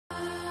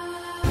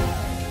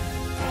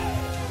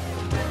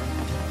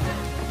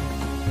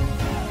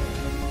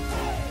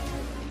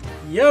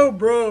Yo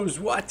bros,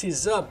 what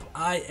is up?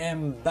 I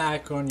am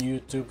back on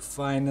YouTube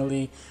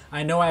finally.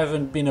 I know I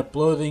haven't been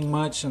uploading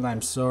much and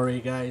I'm sorry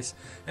guys.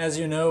 As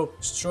you know,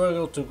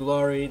 struggle to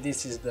glory,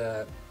 this is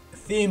the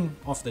theme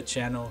of the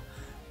channel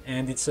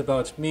and it's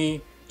about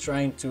me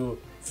trying to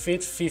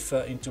fit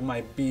FIFA into my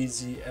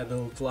busy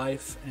adult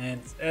life. And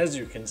as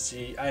you can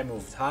see, I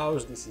moved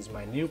house. This is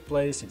my new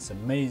place, it's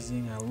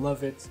amazing, I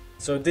love it.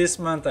 So this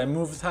month I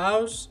moved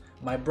house.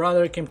 My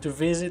brother came to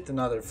visit,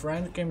 another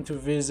friend came to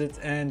visit,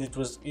 and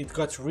it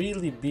got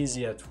really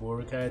busy at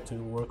work. I had to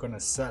work on a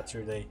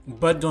Saturday.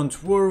 But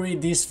don't worry,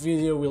 this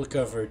video will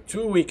cover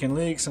 2 weekend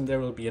leagues and there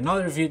will be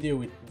another video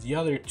with the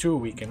other 2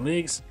 weekend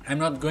leagues. I'm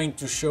not going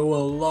to show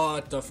a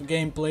lot of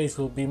gameplay, it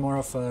will be more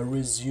of a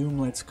resume,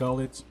 let's call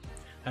it.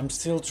 I'm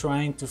still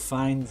trying to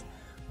find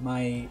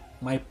my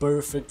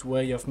perfect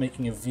way of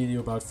making a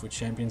video about FUT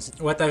Champions.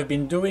 What I've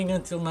been doing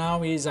until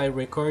now is I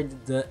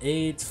recorded the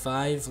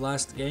 8-5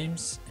 last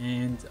games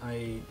and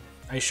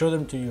I show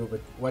them to you,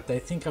 but what I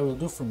think I will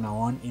do from now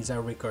on is I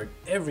record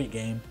every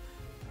game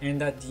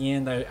and at the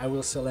end I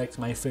will select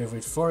my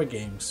favorite 4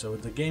 games, so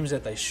the games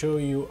that I show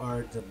you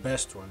are the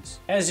best ones.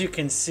 As you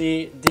can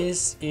see,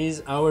 this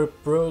is our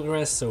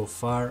progress so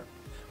far.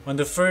 On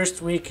the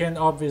first weekend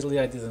obviously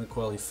I didn't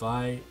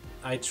qualify.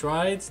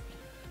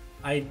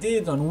 I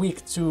did on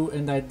week 2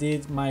 and I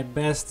did my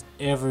best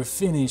ever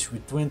finish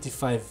with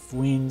 25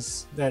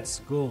 wins, that's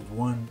gold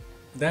 1.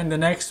 Then the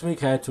next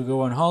week I had to go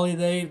on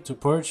holiday to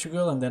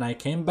Portugal and then I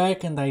came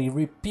back and I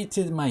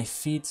repeated my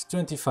feat,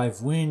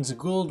 25 wins,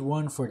 gold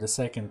 1 for the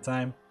second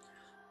time.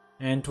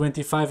 And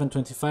 25 and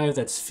 25,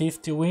 that's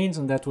 50 wins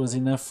and that was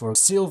enough for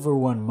silver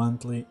 1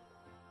 monthly.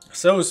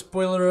 So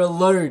spoiler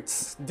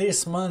alert,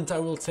 this month I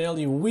will tell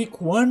you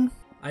week 1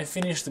 I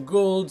finished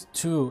gold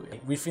 2,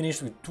 we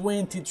finished with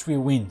 23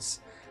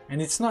 wins,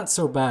 and it's not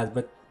so bad,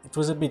 but it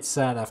was a bit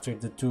sad after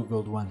the 2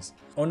 gold ones.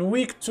 On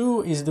week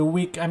 2 is the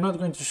week, I'm not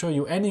going to show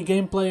you any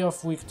gameplay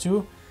of week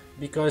 2,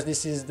 because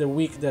this is the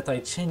week that I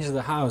changed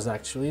the house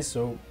actually,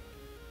 so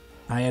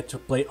I had to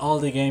play all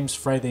the games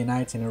Friday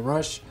night in a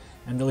rush,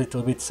 and a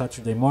little bit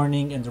Saturday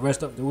morning, and the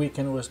rest of the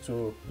weekend was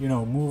to, you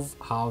know, move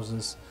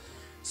houses.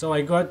 So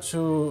I got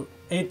to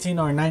 18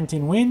 or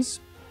 19 wins,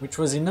 which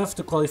was enough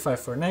to qualify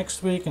for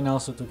next week and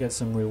also to get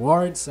some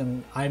rewards,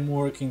 and I'm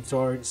working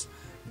towards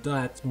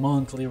that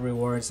monthly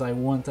rewards. I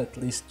want at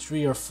least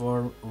 3 or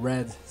 4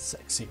 red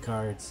sexy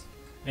cards.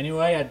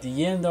 Anyway, at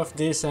the end of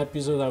this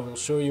episode I will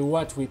show you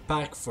what we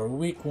pack for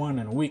week 1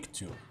 and week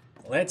 2.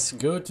 Let's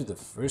go to the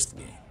first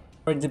game.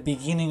 At the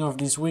beginning of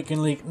this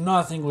weekend league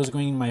nothing was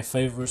going in my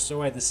favor,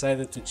 so I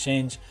decided to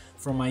change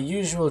from my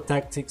usual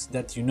tactics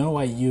that you know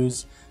I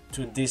use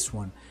to this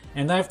one.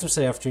 And I have to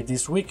say, after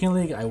this weekend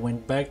league I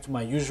went back to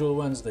my usual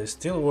ones. They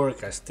still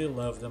work, I still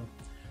love them,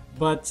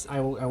 but I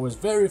was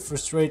very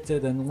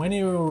frustrated, and when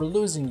you're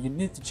losing you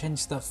need to change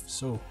stuff,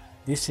 so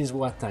this is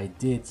what I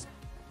did.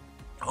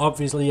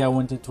 Obviously I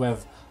wanted to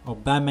have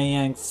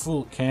Aubameyang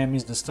full cam,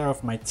 he's the star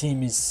of my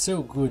team, he's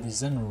so good,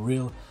 he's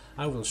unreal.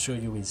 I will show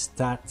you his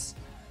stats.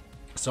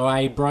 So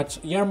I brought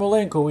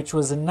Yarmolenko, which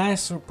was a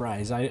nice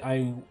surprise.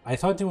 I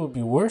thought it would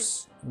be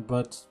worse,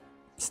 but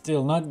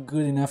still not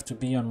good enough to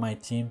be on my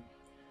team.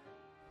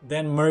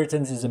 Then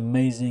Mertens is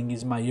amazing,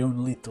 he's my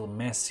own little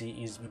Messi,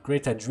 he's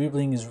great at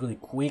dribbling, he's really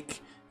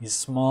quick, he's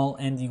small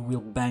and he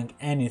will bang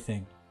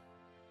anything.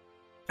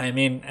 I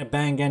mean,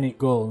 bang any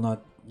goal,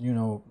 not, you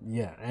know,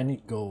 yeah, any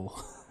goal.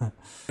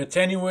 But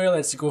anyway,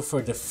 let's go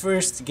for the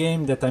first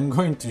game that I'm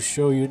going to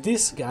show you.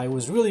 This guy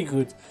was really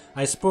good.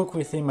 I spoke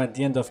with him at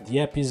the end of the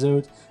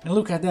episode and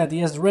look at that, he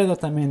has red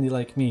Otamendi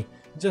like me,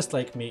 just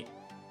like me.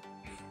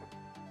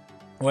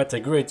 What a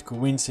great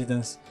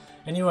coincidence.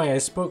 Anyway, I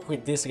spoke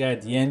with this guy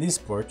at the end. He's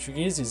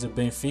Portuguese, he's a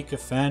Benfica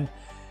fan,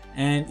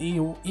 and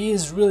he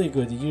is really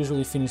good. He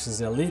usually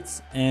finishes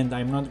elite, and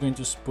I'm not going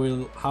to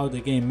spoil how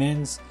the game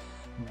ends,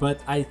 but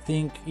I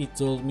think he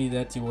told me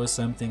that it was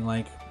something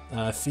like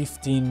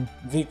 15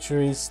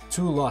 victories,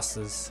 2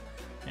 losses.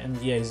 And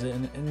yeah, he's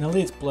an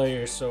elite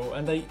player, so,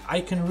 and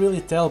I can really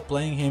tell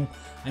playing him.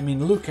 I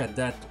mean, look at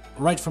that,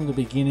 right from the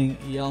beginning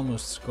he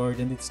almost scored,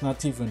 and it's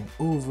not even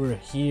over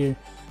here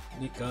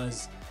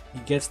because he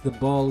gets the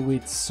ball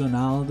with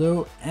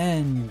Sonaldo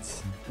and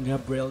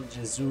Gabriel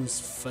Jesus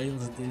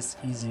fails this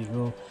easy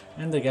goal,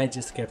 and the guy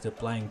just kept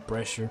applying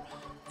pressure.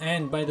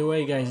 And by the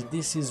way guys,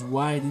 this is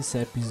why this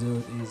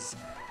episode is,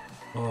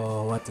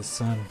 oh what a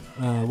son,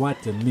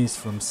 what a miss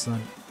from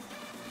Son.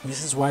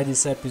 This is why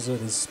this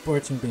episode is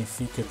Sporting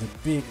Benfica, the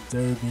big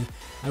derby.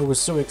 I was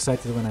so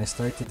excited when I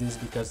started this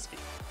because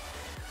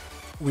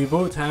we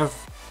both have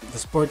the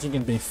Sporting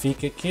and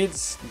Benfica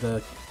kids,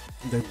 their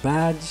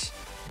badge.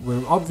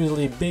 We're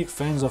obviously big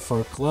fans of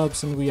our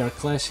clubs and we are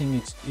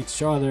clashing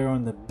each other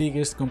on the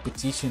biggest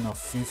competition of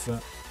FIFA.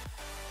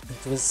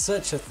 It was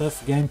such a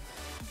tough game,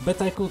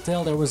 but I could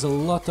tell there was a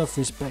lot of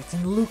respect,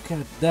 and look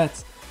at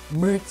that,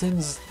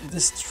 Mertens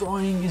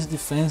destroying his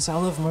defense. I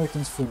love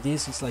Mertens for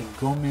this, it's like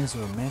Gomez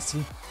or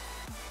Messi.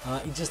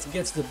 He just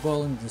gets the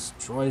ball and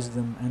destroys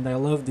them, and I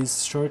love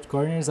these short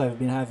corners. I've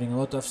been having a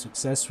lot of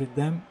success with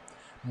them,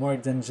 more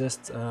than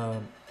just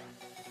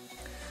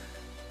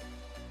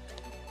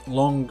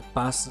long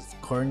passes,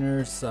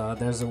 corners.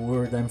 There's a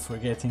word, I'm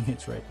forgetting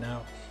it right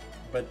now,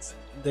 but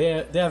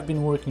they have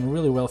been working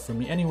really well for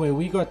me. Anyway,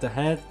 we got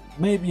ahead,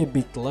 maybe a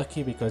bit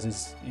lucky because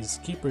his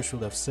keeper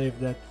should have saved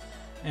that,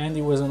 and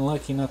he was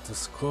unlucky not to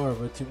score,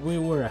 but we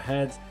were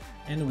ahead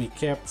and we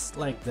kept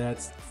like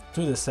that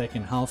to the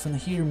second half. And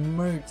here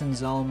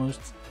Mertens almost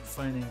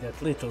finding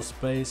that little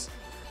space,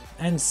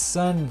 and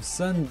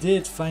Son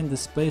did find the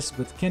space,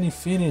 but can he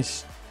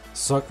finish?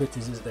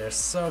 Socrates is there.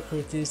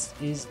 Socrates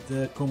is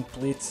the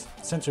complete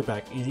center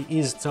back. He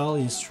is tall,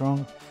 he's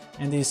strong,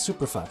 and he's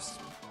super fast.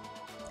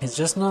 He's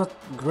just not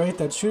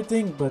great at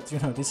shooting, but you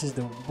know, this is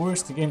the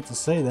worst game to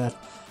say that,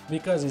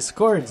 because he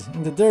scored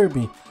in the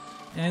derby.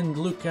 And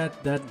look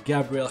at that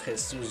Gabriel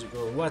Jesus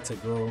goal, what a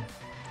goal.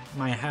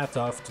 My hat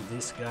off to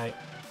this guy.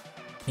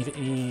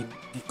 He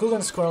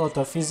couldn't score a lot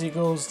of easy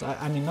goals,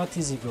 I mean not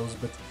easy goals,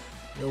 but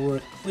there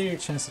were clear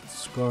chances to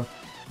score.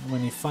 And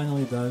when he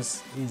finally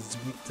does, he's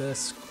with a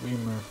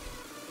screamer.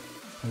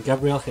 And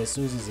Gabriel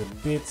Jesus is a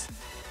bit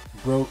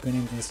broken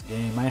in this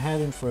game. I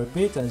had him for a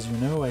bit, as you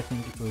know, I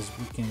think it was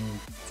weekend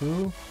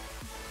 2.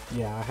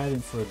 Yeah, I had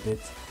him for a bit.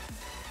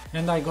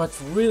 And I got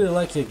really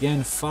lucky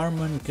again,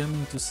 Farman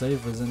coming to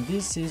save us, and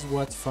this is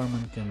what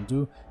Farman can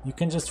do. You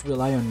can just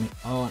rely on me,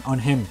 on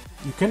him.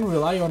 You can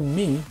rely on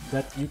me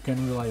that you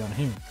can rely on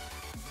him.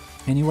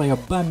 Anyway,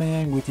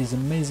 Aubameyang with his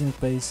amazing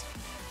pace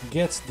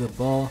gets the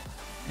ball,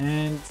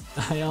 and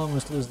I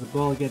almost lose the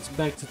ball, gets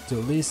back to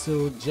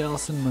Tolisso,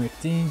 Gelson,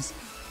 Martins,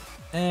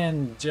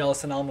 and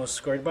Gelson almost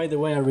scored. By the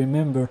way, I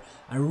remember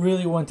I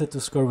really wanted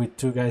to score with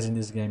 2 guys in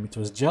this game. It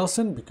was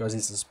Gelson because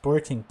he's a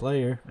Sporting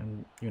player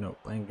and, you know,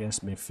 playing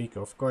against Benfica,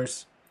 of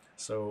course.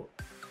 So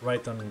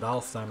right on the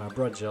half time I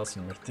brought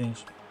Gelson,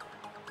 Martins,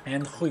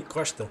 and Rui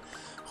Costa.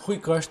 Rui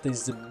Costa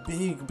is a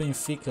big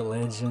Benfica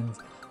legend.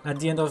 At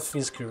the end of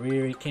his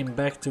career he came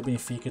back to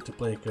Benfica to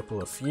play a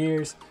couple of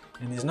years,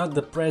 and he's not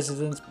the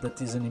president, but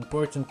he's an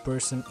important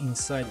person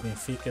inside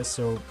Benfica.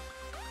 So,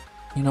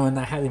 you know, and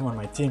I had him on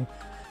my team.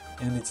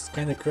 And it's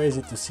kind of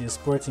crazy to see a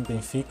Sporting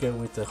Benfica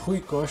with a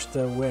Rui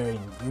Costa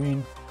wearing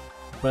green,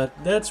 but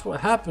that's what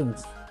happened.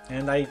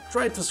 And I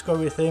tried to score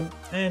with him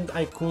and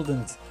I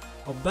couldn't.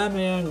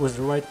 Aubameyang was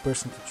the right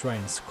person to try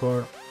and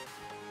score.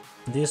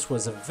 This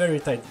was a very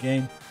tight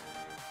game,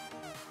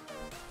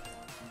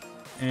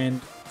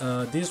 and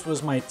this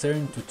was my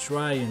turn to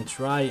try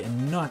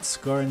and not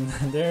score, and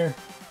there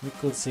we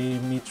could see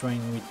me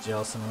trying with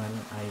Gelson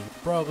when I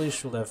probably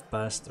should have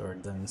passed or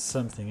done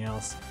something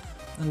else.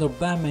 And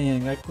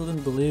Aubameyang, I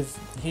couldn't believe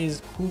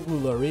his Hugo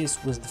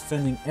Lloris was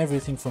defending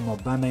everything from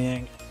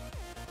Aubameyang.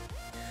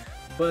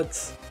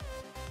 But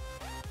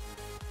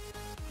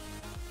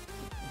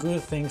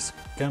good things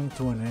come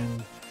to an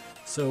end.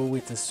 So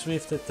with a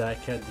swift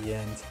attack at the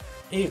end,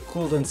 he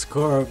couldn't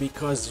score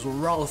because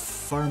Ralph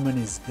Farman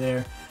is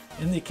there,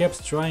 and he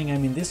kept trying. I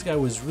mean, this guy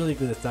was really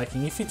good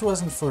attacking. If it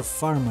wasn't for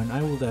Farman,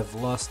 I would have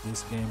lost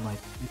this game. Like,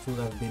 it would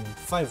have been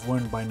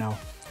 5-1 by now.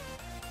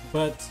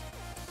 But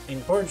in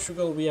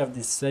Portugal we have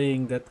this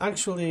saying that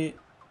actually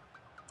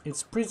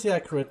it's pretty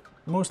accurate,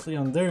 mostly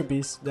on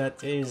derbies,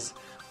 that is,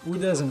 who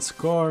doesn't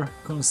score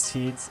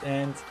concedes,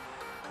 and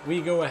we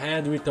go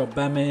ahead with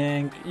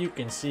Aubameyang. You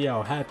can see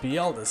how happy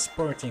all the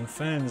Sporting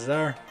fans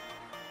are.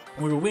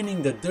 We're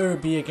winning the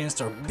derby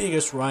against our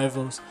biggest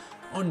rivals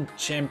on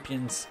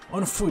Champions,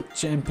 on FUT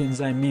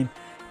Champions I mean,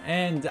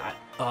 and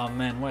oh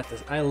man,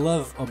 I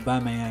love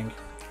Aubameyang.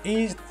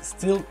 He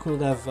still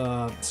could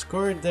have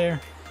scored there,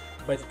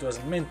 but it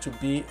was meant to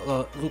be.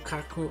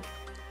 Lukaku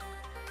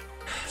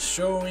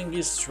showing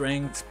his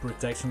strength,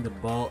 protecting the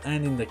ball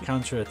and in the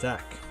counter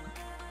attack.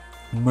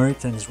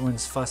 Mertens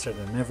runs faster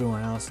than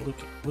everyone else.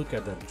 Look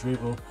at that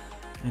dribble,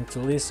 and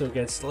Tolisso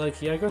gets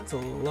lucky. I got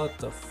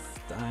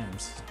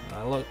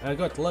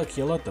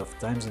lucky a lot of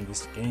times in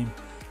this game.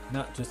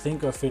 Not to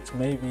think of it,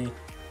 maybe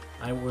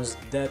I was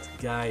that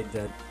guy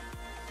that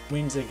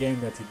wins a game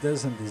that he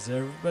doesn't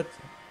deserve, but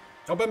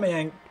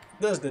Aubameyang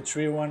does the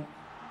 3-1.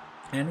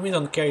 And we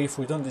don't care if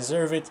we don't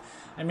deserve it.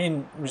 I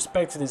mean,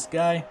 respect to this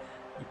guy,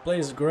 he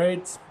plays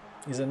great,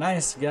 he's a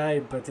nice guy,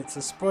 but it's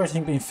a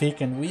Sporting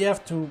Benfica and we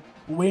have to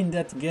win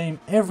that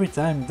game every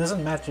time.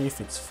 Doesn't matter if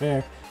it's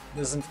fair,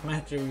 doesn't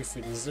matter if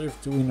we deserve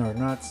to win or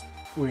not.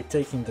 We're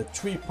taking the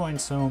 3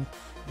 points home,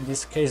 in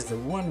this case the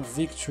 1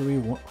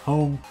 victory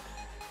home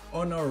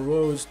on our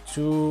road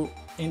to,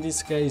 in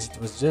this case it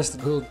was just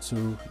goal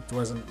 2, it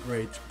wasn't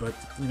great, but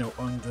you know,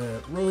 on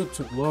the road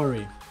to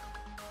glory.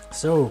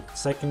 So,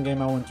 second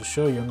game I want to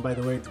show you, and by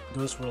the way,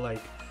 those were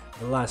like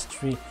the last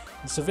 3.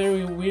 It's a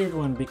very weird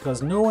one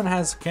because no one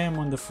has cam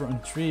on the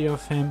front 3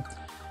 of him,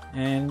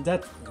 and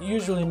that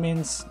usually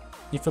means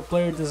if a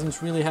player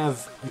doesn't really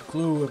have a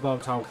clue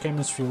about how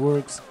chemistry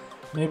works,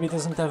 maybe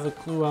doesn't have a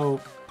clue how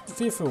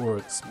FIFA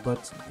works,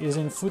 but is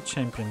in FUT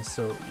Champions,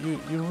 so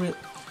you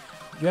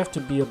have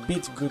to be a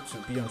bit good to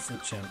be on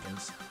FUT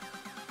Champions.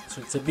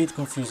 So it's a bit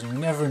confusing, you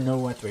never know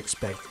what to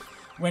expect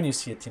when you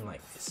see a team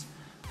like this.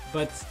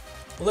 But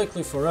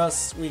luckily for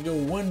us, we go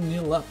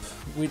 1-0 up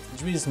with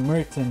Dries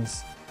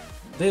Mertens.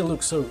 They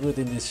look so good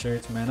in this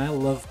shirt, man. I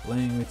love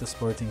playing with the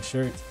Sporting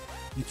shirt.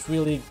 it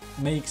really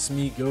makes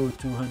me go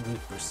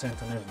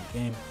 200% on every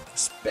game,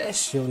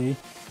 especially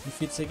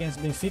if it's against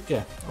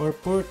Benfica or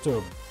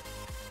Porto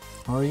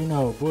or, you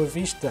know, Boa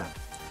Vista.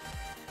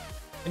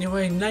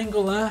 Anyway,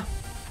 Nangola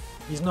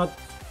is not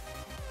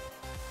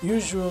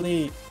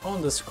usually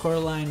on the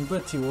scoreline,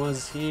 but he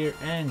was here,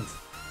 and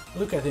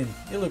look at him,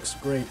 he looks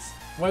great.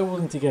 Why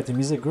wouldn't he get him?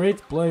 He's a great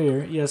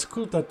player, he has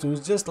cool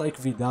tattoos just like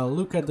Vidal.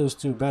 Look at those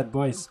two bad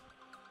boys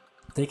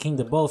taking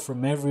the ball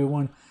from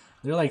everyone.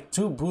 They're like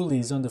two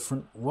bullies on the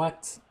front.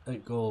 What a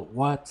goal,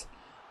 what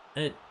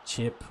a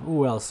chip.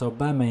 Who else?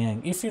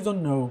 Aubameyang. If you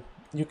don't know,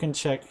 you can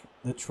check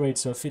the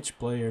traits of each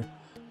player.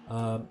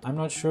 I'm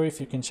not sure if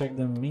you can check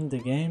them in the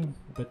game,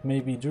 but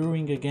maybe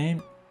during a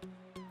game.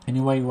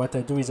 Anyway, what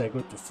I do is I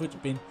go to FUT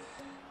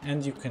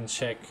and you can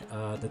check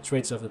the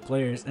traits of the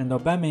players, and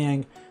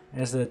Aubameyang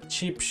has a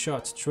chip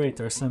shot trait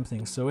or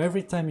something, so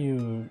every time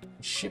you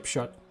chip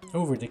shot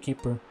over the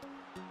keeper,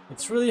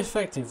 it's really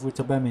effective with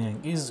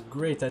Aubameyang. He's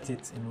great at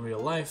it in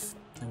real life,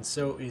 and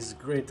so he's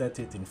great at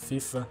it in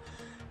FIFA.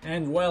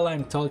 And while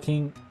I'm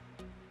talking,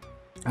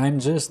 I'm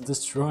just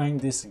destroying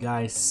this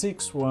guy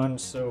 6-1,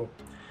 so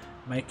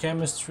my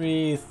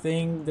chemistry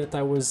thing that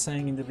I was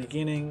saying in the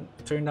beginning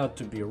turned out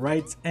to be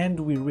right, and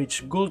we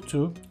reached goal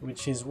 2,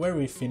 which is where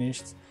we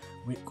finished.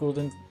 We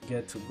couldn't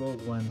get to goal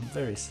 1,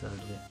 very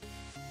sadly.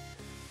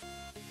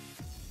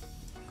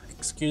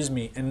 Excuse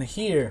me. And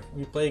here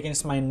we play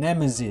against my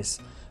nemesis,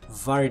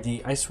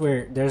 Vardy. I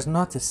swear, there's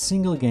not a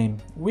single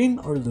game, win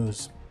or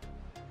lose,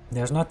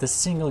 there's not a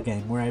single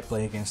game where I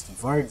play against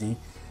Vardy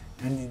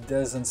and he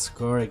doesn't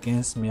score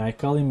against me. I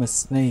call him a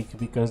snake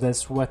because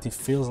that's what he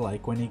feels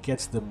like when he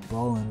gets the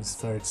ball and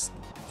starts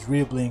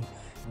dribbling.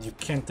 You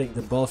can't take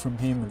the ball from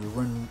him, and he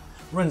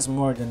runs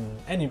more than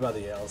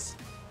anybody else.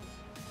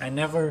 I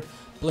never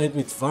played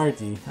with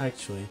Vardy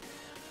actually,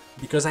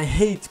 because I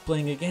hate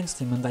playing against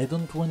him and I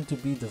don't want to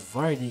be the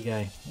Vardy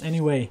guy.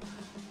 Anyway,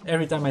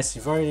 every time I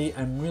see Vardy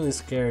I'm really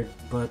scared,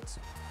 but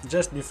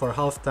just before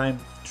halftime,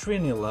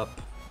 3-0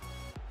 up,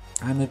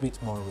 I'm a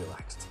bit more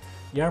relaxed.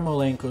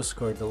 Yarmolenko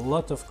scored a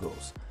lot of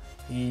goals.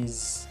 He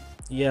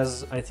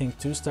has, I think,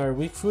 2-star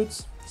weak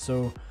foot,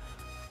 so,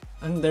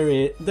 and there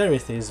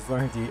it is,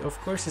 Vardy. Of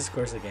course he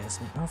scores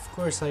against me, of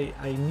course I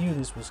knew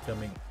this was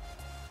coming.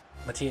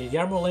 But yeah,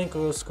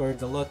 Yarmolenko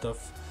scored a lot of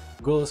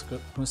goals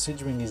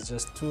considering he's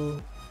just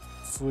 2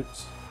 weak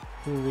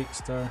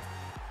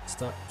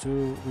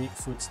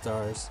foot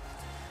stars.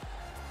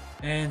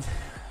 And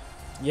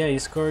yeah, he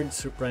scored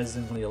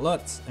surprisingly a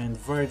lot, and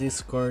Vardy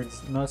scored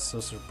not so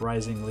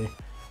surprisingly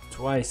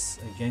twice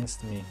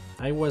against me.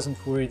 I wasn't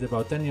worried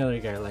about any other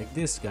guy like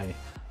this guy.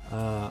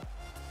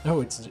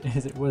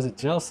 Was it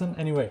Gelson?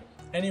 Anyway,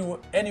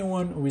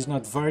 anyone who is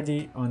not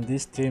Vardy on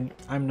this team,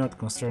 I'm not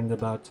concerned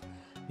about.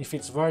 If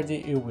it's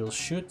Vardy, he will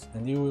shoot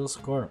and he will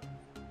score.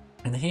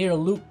 And here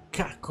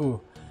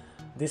Lukaku.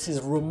 This is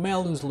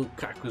Romelu's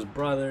Lukaku's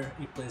brother.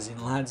 He plays in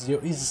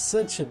Lazio. He's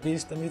such a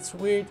beast, and it's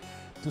weird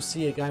to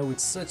see a guy with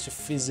such a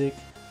physique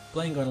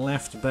playing on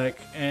left back,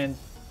 and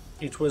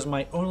it was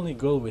my only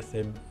goal with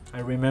him. I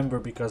remember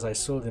because I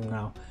sold him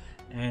now,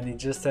 and he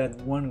just had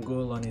 1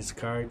 goal on his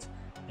card,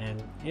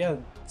 and he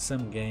had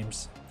some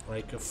games,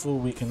 like a full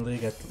weekend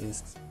league at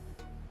least.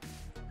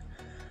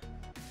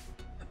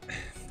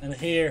 And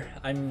here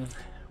I'm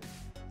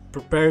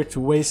prepared to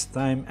waste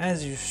time,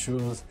 as you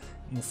should,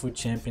 in FUT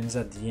Champions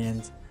at the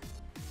end,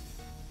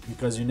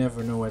 because you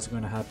never know what's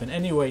gonna happen.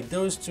 Anyway,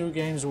 those 2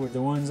 games were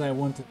the ones I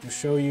wanted to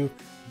show you.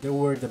 They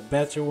were the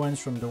better ones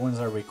from the ones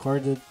I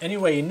recorded.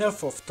 Anyway,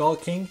 enough of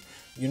talking.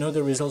 You know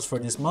the results for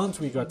this month.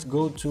 We got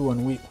goal 2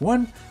 on week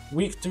 1.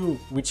 Week 2,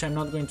 which I'm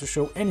not going to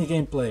show any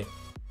gameplay,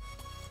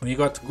 we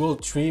got goal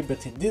 3,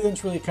 but it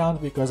didn't really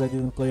count because I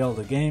didn't play all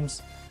the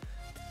games.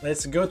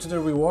 Let's go to the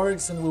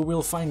rewards and we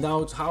will find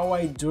out how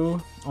I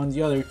do on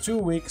the other 2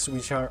 weeks,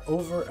 which are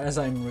over as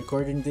I'm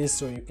recording this,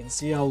 so you can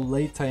see how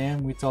late I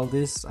am with all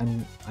this.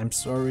 I'm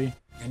sorry.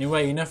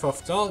 Anyway, enough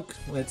of talk,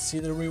 let's see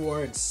the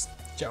rewards.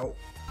 Ciao.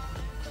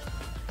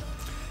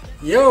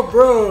 Yo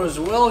bros,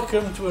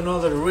 welcome to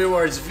another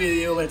rewards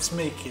video. Let's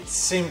make it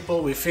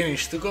simple. We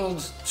finished the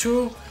gold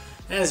 2,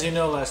 as you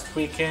know, last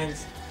weekend.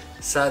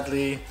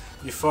 Sadly,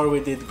 before we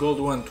did gold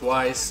 1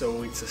 twice,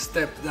 so it's a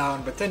step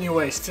down, but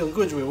anyway, still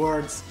good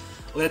rewards.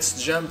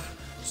 Let's jump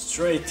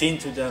straight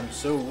into them.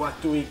 So what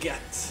do we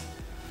get?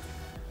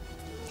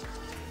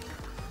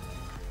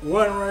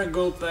 1 rare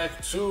gold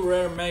pack, 2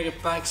 rare mega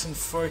packs and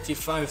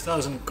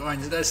 45,000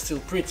 coins. That's still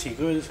pretty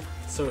good.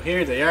 So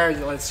here they are.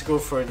 Let's go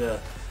for the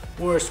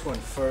worst one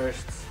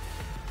first.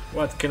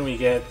 What can we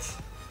get?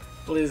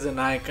 Please an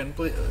icon,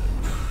 please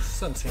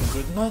something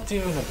good. Not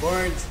even a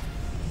board.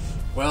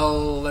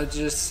 Well, let's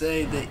just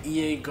say the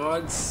EA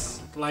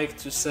gods like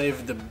to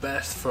save the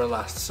best for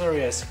last.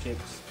 Sorry I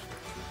skipped,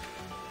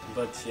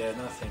 but yeah,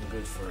 nothing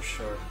good for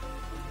sure.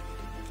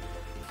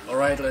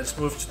 Alright, let's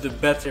move to the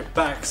better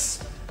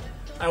packs.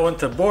 I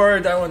want a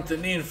board, I want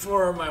an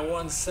inform, I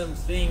want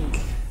something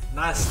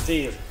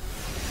nasty.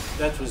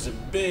 That was a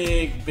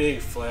big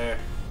flare.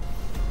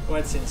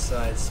 What's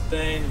inside?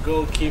 Spain,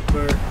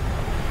 goalkeeper,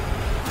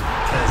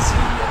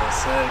 Casillas.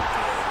 Yes, okay.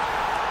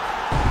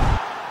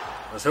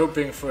 I was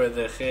hoping for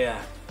the Gea.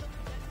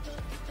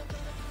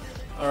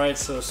 Alright,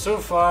 so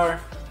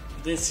far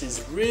this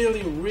is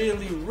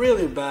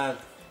really bad.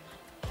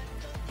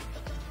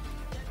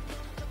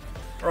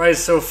 Alright,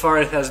 so far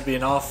it has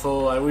been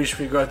awful. I wish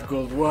we got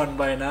gold 1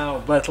 by now,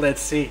 but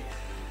let's see.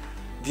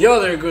 The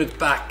other good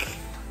pack.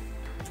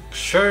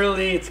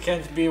 Surely it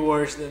can't be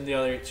worse than the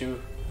other two.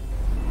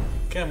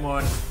 Come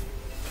on,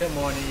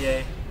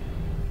 EA.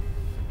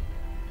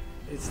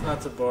 It's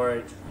not a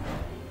board.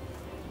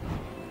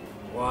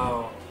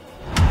 Wow.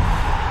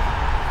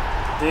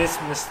 This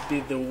must be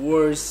the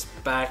worst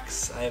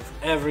packs I've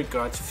ever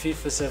got,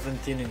 FIFA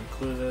 17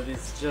 included.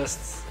 It's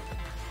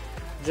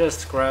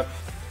just crap.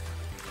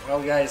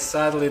 Well guys,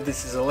 sadly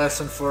this is a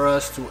lesson for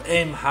us to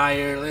aim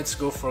higher. Let's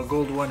go for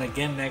gold 1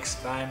 again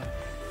next time.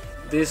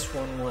 This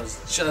one was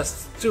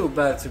just too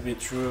bad to be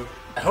true.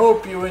 I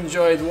hope you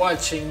enjoyed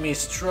watching me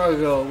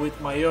struggle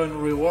with my own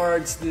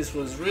rewards. This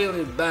was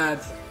really bad.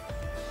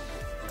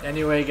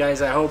 Anyway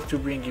guys, I hope to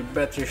bring you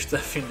better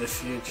stuff in the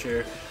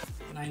future.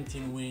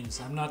 19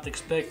 wins, I'm not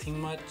expecting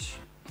much.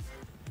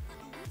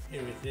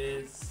 Here it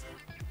is.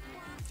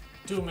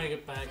 2 mega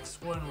packs,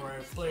 1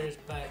 rare players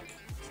pack,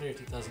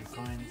 30,000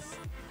 coins.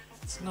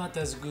 It's not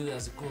as good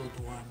as gold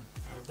 1.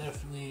 I'll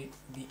definitely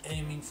be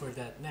aiming for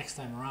that next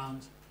time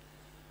around.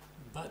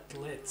 But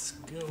let's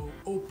go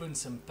open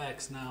some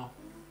packs now.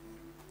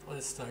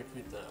 Let's start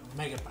with the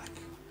mega pack.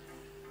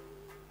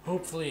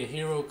 Hopefully a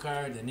hero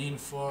card, an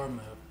inform,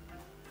 a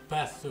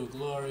path to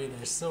glory.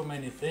 There's so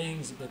many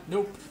things, but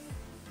nope.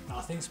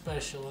 Nothing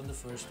special on the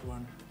first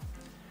one.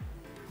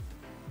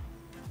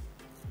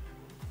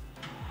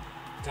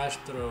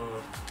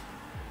 Castro.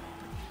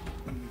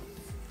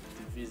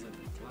 Divisa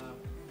the Club.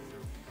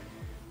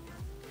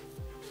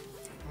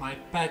 My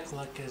pack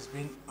luck has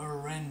been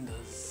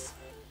horrendous.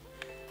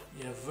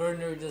 Yeah,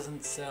 Werner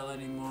doesn't sell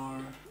anymore.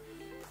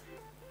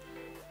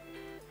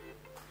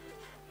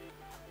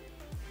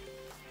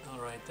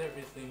 Alright,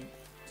 everything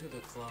to the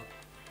club.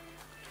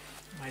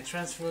 My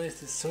transfer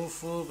list is so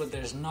full, but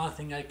there's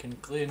nothing I can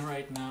clean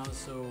right now,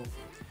 so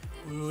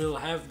we will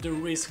have the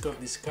risk of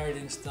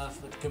discarding stuff.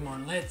 But come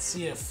on, let's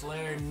see a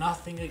flare.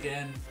 Nothing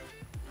again.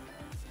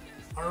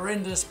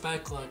 Horrendous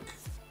pack luck.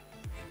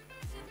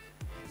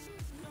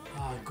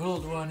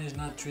 Gold 1 is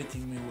not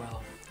treating me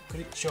well.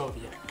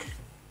 Krychowiak.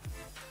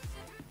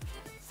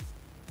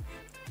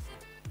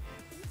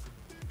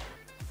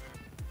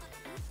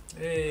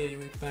 Hey,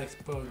 we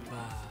packed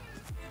Pogba.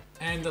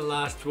 And the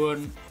last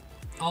one.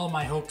 All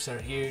my hopes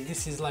are here.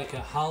 This is like a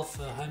half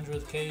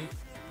 100k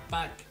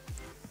pack.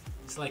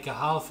 It's like a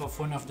half of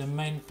one of the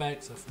main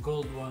packs of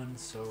gold 1.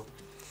 So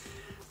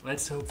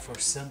let's hope for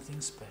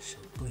something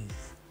special,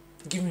 please.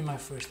 Give me my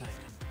first icon.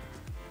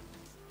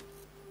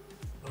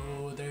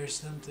 Oh, there's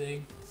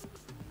something.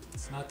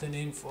 It's not an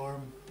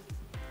inform.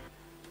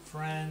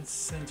 France,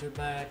 center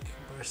back,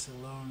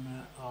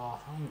 Barcelona. Oh,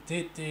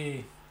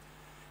 Umtiti.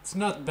 It's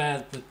not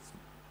bad, but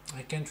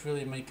I can't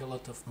really make a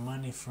lot of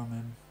money from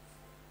him.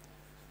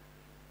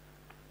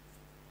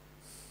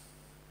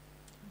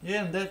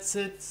 Yeah, and that's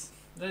it.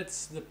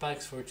 That's the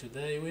packs for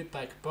today. We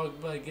pack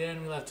Pogba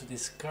again. We'll have to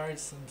discard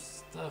some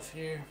stuff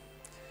here.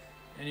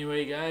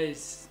 Anyway,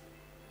 guys,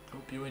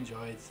 hope you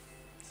enjoyed.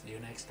 See you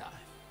next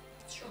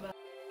time.